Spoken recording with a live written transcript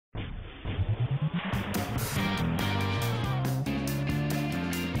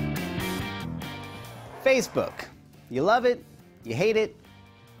Facebook. You love it, you hate it,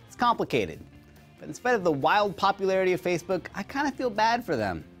 it's complicated. But in spite of the wild popularity of Facebook, I kind of feel bad for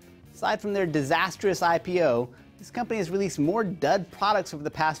them. Aside from their disastrous IPO, this company has released more dud products over the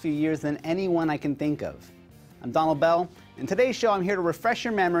past few years than anyone I can think of. I'm Donald Bell. In today's show, I'm here to refresh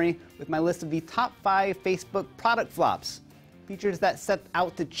your memory with my list of the top 5 Facebook product flops. Features that set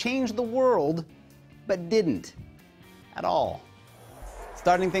out to change the world, but didn't at all.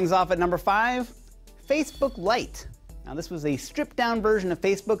 Starting things off at number 5, Facebook Lite. Now, this was a stripped-down version of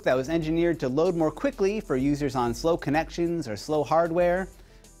Facebook that was engineered to load more quickly for users on slow connections or slow hardware.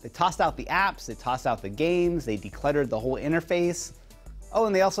 They tossed out the apps, they tossed out the games, they decluttered the whole interface. Oh,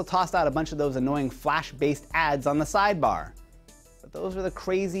 and they also tossed out a bunch of those annoying flash-based ads on the sidebar. But those were the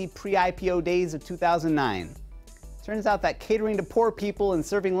crazy pre-IPO days of 2009. Turns out that catering to poor people and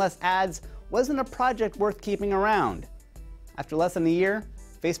serving less ads wasn't a project worth keeping around. After less than a year,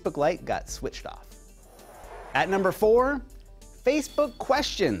 Facebook Lite got switched off. At number 4, Facebook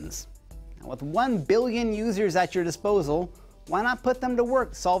Questions. Now, with 1 billion users at your disposal, why not put them to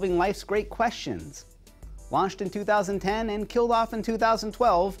work solving life's great questions? Launched in 2010 and killed off in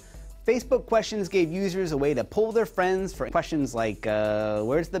 2012, Facebook Questions gave users a way to poll their friends for questions like,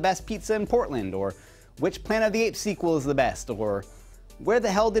 where's the best pizza in Portland? Or which Planet of the Apes sequel is the best? Or where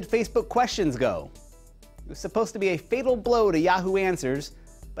the hell did Facebook Questions go? It was supposed to be a fatal blow to Yahoo Answers,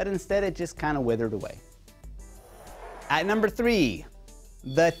 but instead it just kind of withered away. At number 3,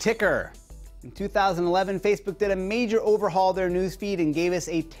 the ticker. In 2011, Facebook did a major overhaul of their newsfeed and gave us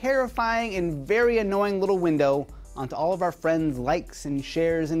a terrifying and very annoying little window onto all of our friends' likes and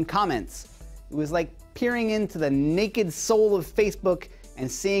shares and comments. It was like peering into the naked soul of Facebook and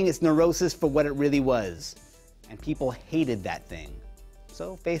seeing its neurosis for what it really was. And people hated that thing.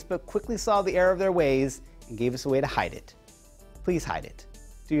 So Facebook quickly saw the error of their ways and gave us a way to hide it. Please hide it.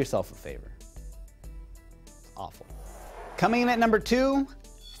 Do yourself a favor. It's awful. Coming in at number 2,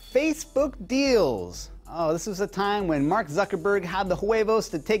 Facebook Deals. Oh, this was a time when Mark Zuckerberg had the huevos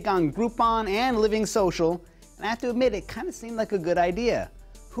to take on Groupon and Living Social, and I have to admit, it kind of seemed like a good idea.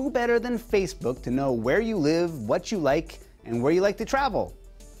 Who better than Facebook to know where you live, what you like, and where you like to travel?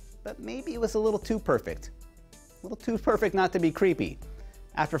 But maybe it was a little too perfect. A little too perfect not to be creepy.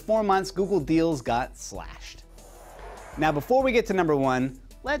 After 4 months, Google Deals got slashed. Now, before we get to number 1,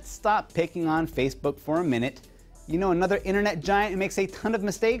 let's stop picking on Facebook for a minute. You know another internet giant who makes a ton of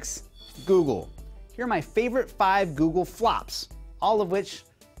mistakes? Google. Here are my favorite 5 Google flops, all of which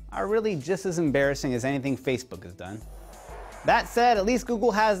are really just as embarrassing as anything Facebook has done. That said, at least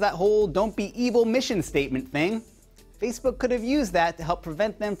Google has that whole don't be evil mission statement thing. Facebook could have used that to help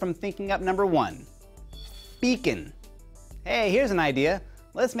prevent them from thinking up number 1. Beacon. Hey, here's an idea.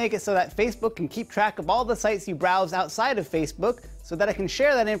 Let's make it so that Facebook can keep track of all the sites you browse outside of Facebook so that it can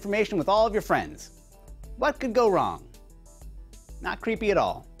share that information with all of your friends. What could go wrong? Not creepy at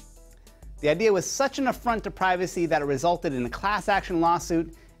all. The idea was such an affront to privacy that it resulted in a class action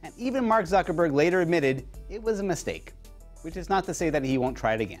lawsuit, and even Mark Zuckerberg later admitted it was a mistake, which is not to say that he won't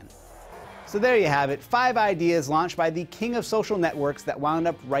try it again. So there you have it, 5 ideas launched by the king of social networks that wound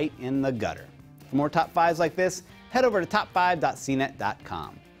up right in the gutter. For more top 5s like this, head over to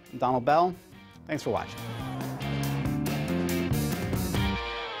top5.cnet.com. I'm Donald Bell. Thanks for watching.